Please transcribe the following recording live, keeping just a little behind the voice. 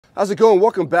How's it going?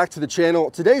 Welcome back to the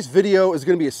channel. Today's video is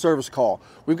going to be a service call.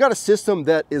 We've got a system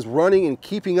that is running and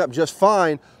keeping up just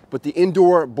fine, but the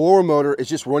indoor blower motor is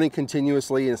just running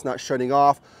continuously and it's not shutting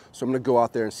off. So I'm going to go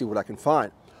out there and see what I can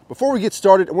find. Before we get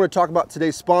started, I want to talk about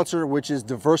today's sponsor, which is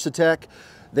Diversitech.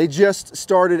 They just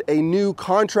started a new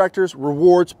Contractors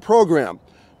Rewards program.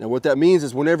 Now what that means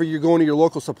is whenever you're going to your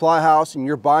local supply house and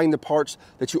you're buying the parts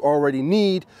that you already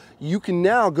need, you can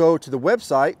now go to the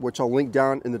website, which I'll link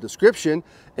down in the description,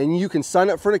 and you can sign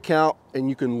up for an account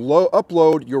and you can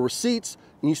upload your receipts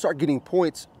and you start getting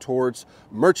points towards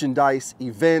merchandise,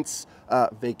 events,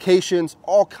 vacations,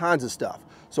 all kinds of stuff.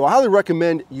 So I highly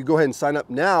recommend you go ahead and sign up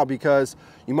now because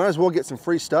you might as well get some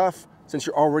free stuff since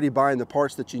you're already buying the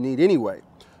parts that you need anyway.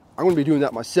 I'm going to be doing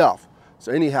that myself.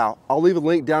 So anyhow, I'll leave a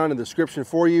link down in the description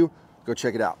for you. Go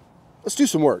check it out. Let's do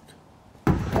some work.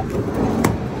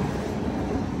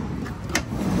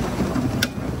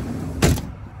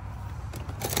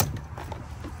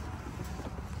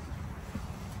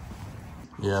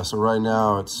 Yeah, so right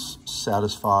now it's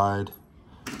satisfied.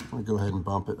 I'm gonna go ahead and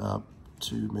bump it up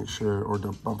to make sure, or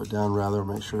don't bump it down rather,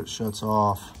 make sure it shuts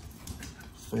off.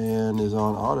 Fan is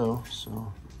on auto,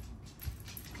 so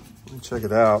let me check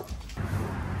it out.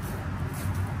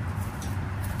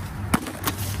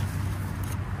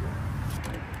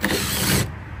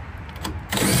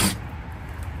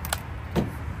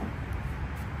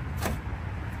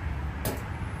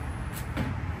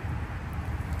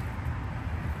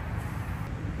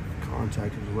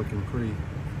 Contactors are looking pretty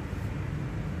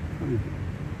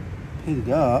heated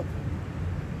up.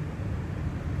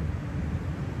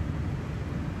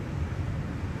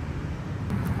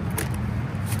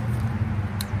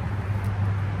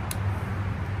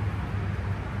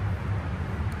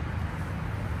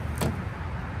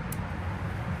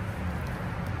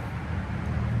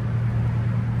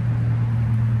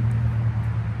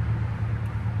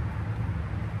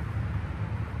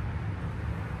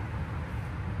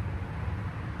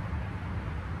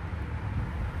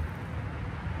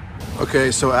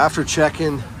 Okay, so after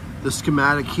checking the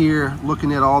schematic here,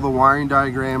 looking at all the wiring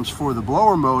diagrams for the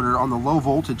blower motor on the low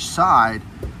voltage side,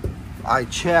 I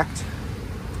checked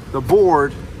the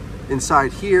board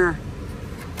inside here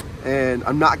and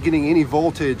I'm not getting any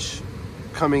voltage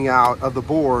coming out of the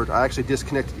board. I actually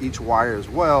disconnected each wire as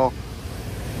well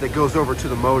that goes over to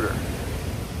the motor.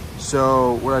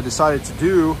 So what I decided to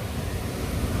do,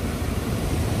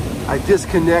 I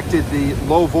disconnected the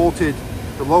low voltage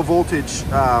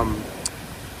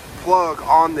plug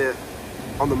on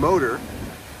the motor,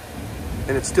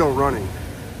 and it's still running.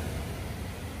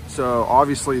 So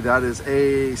obviously that is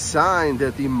a sign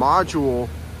that the module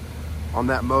on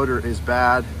that motor is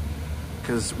bad,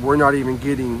 because we're not even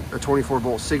getting a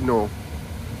 24-volt signal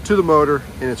to the motor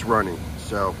and it's running.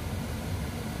 So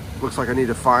looks like I need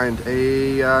to find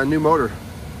a new motor.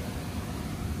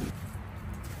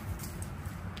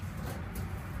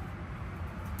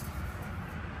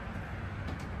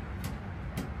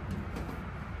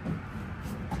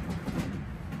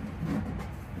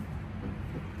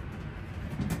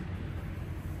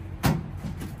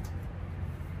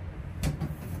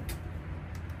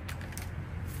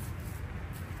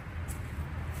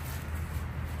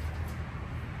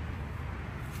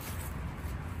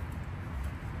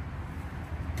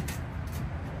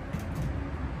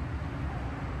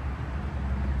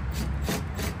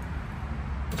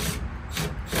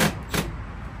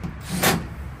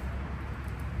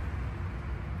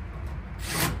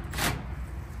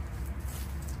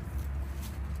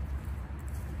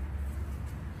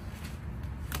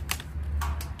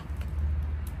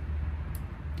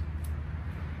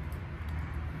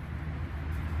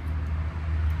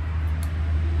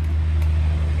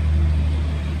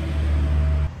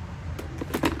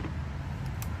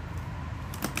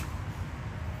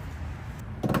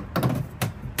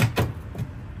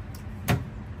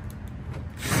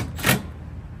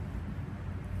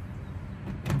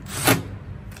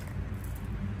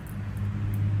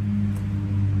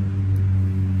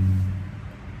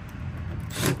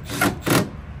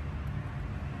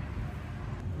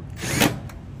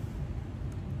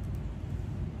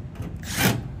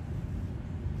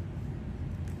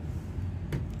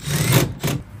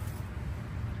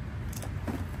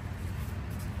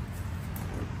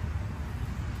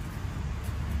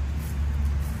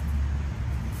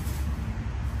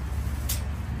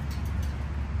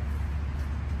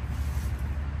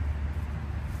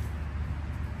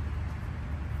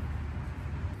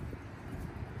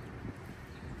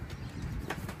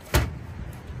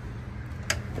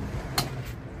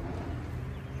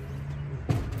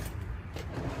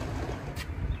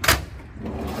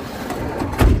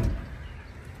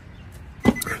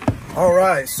 All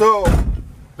right, so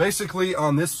basically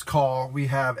on this call, we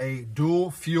have a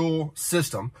dual fuel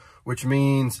system, which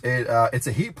means it's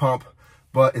a heat pump,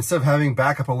 but instead of having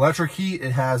backup electric heat,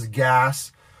 it has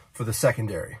gas for the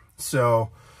secondary. So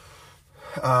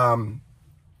in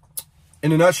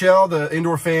a nutshell, the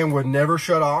indoor fan would never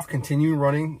shut off, continue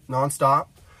running nonstop.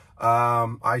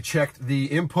 I checked the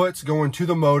inputs going to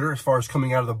the motor as far as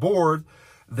coming out of the board.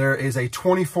 There is a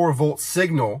 24 volt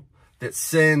signal that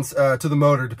sends to the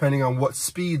motor depending on what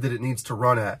speed that it needs to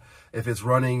run at. If it's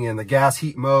running in the gas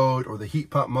heat mode or the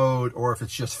heat pump mode, or if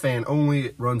it's just fan only,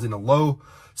 it runs in a low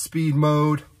speed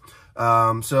mode.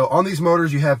 So on these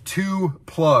motors, you have two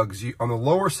plugs. On the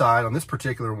lower side, on this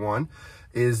particular one,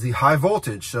 is the high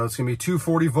voltage. So it's gonna be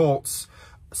 240 volts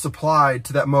supplied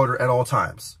to that motor at all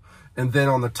times. And then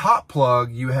on the top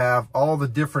plug, you have all the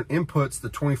different inputs, the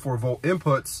 24 volt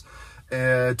inputs,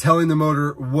 telling the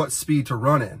motor what speed to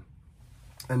run in.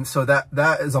 And so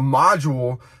that is a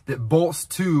module that bolts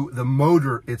to the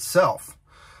motor itself.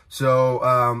 So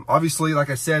obviously, like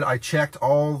I said, I checked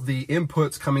all the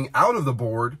inputs coming out of the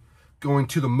board, going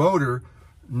to the motor,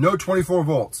 no 24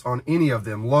 volts on any of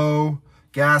them. Low,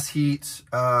 gas heat,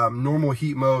 normal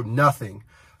heat mode, nothing.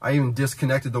 I even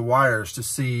disconnected the wires to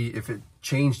see if it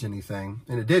changed anything,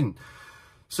 and it didn't.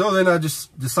 So then I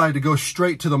just decided to go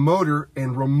straight to the motor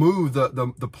and remove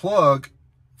the plug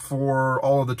for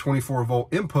all of the 24 volt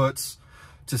inputs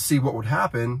to see what would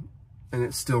happen, and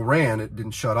it still ran. It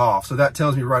didn't shut off. So that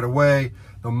tells me right away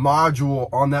the module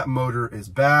on that motor is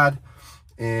bad,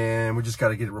 and we just got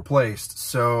to get it replaced.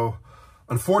 So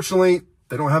unfortunately,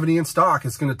 they don't have any in stock.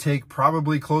 It's going to take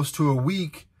probably close to a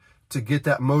week to get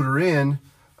that motor in,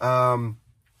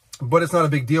 but it's not a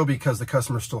big deal because the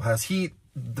customer still has heat.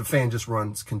 The fan just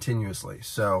runs continuously.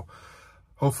 So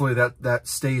hopefully that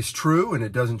stays true and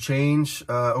it doesn't change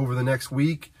over the next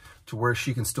week to where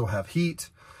she can still have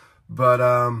heat. But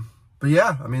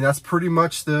yeah, I mean, that's pretty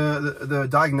much the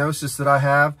diagnosis that I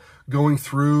have going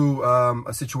through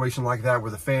a situation like that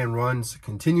where the fan runs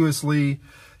continuously.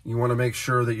 You want to make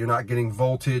sure that you're not getting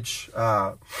voltage.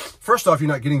 First off, you're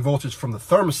not getting voltage from the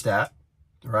thermostat,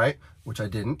 right? Which I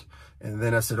didn't. And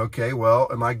then I said, okay, well,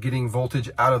 am I getting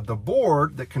voltage out of the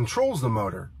board that controls the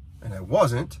motor? And I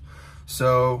wasn't.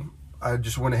 So I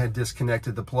just went ahead and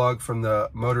disconnected the plug from the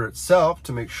motor itself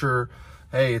to make sure,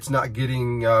 hey, it's not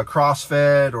getting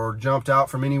cross-fed or jumped out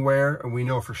from anywhere. And we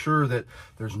know for sure that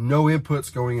there's no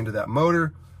inputs going into that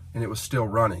motor, and it was still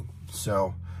running.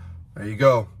 So there you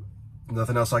go.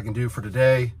 Nothing else I can do for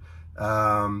today.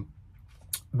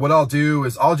 What I'll do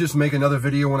is I'll just make another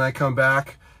video when I come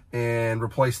back and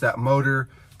replace that motor,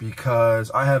 because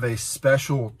I have a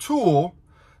special tool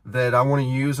that I want to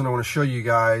use, and I want to show you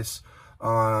guys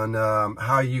on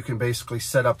how you can basically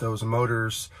set up those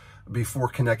motors before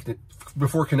connecting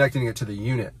it to the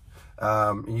unit.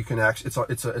 You can actually,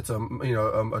 it's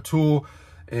a tool,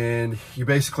 and you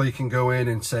basically can go in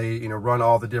and say, run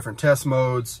all the different test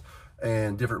modes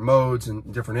and different modes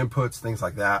and different inputs, things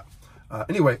like that.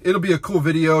 Anyway, it'll be a cool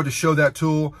video to show that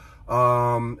tool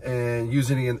and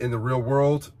using it in the real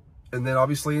world, and then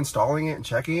obviously installing it and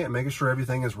checking it and making sure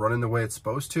everything is running the way it's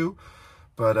supposed to.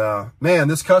 But man,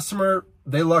 this customer,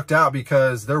 they lucked out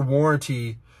because their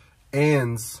warranty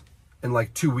ends in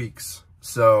like 2 weeks.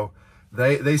 So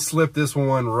they slipped this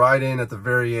one right in at the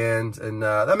very end, and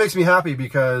that makes me happy,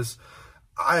 because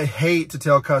I hate to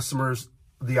tell customers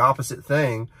the opposite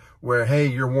thing, where, hey,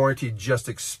 your warranty just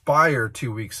expired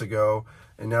 2 weeks ago,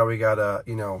 and now we gotta,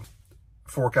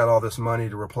 fork out all this money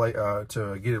to replace,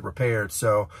 to get it repaired.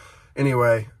 So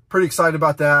anyway, pretty excited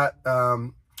about that. I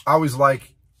always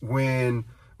like when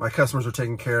my customers are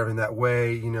taken care of in that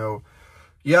way.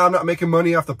 Yeah, I'm not making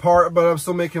money off the part, but I'm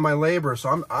still making my labor.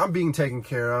 So I'm being taken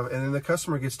care of, and then the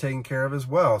customer gets taken care of as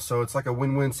well. So it's like a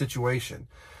win-win situation.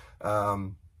 But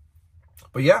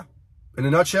yeah, in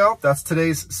a nutshell, that's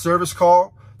today's service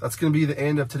call. That's going to be the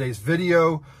end of today's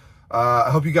video.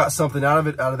 I hope you got something out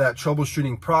of that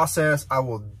troubleshooting process. I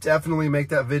will definitely make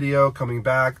that video coming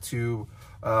back to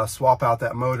swap out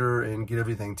that motor and get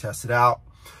everything tested out.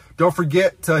 Don't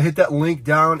forget to hit that link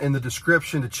down in the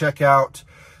description to check out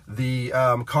the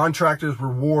Contractor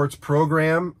Rewards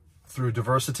program through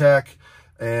Diversitech.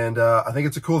 And I think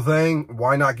it's a cool thing.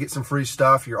 Why not get some free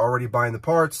stuff? You're already buying the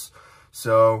parts.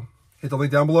 So hit the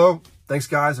link down below. Thanks,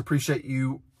 guys. Appreciate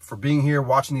you for being here,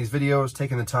 watching these videos,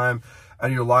 taking the time out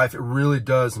of your life. It really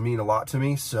does mean a lot to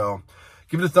me. So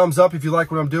give it a thumbs up if you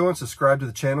like what I'm doing. Subscribe to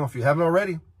the channel if you haven't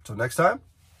already. Until next time,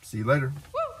 see you later.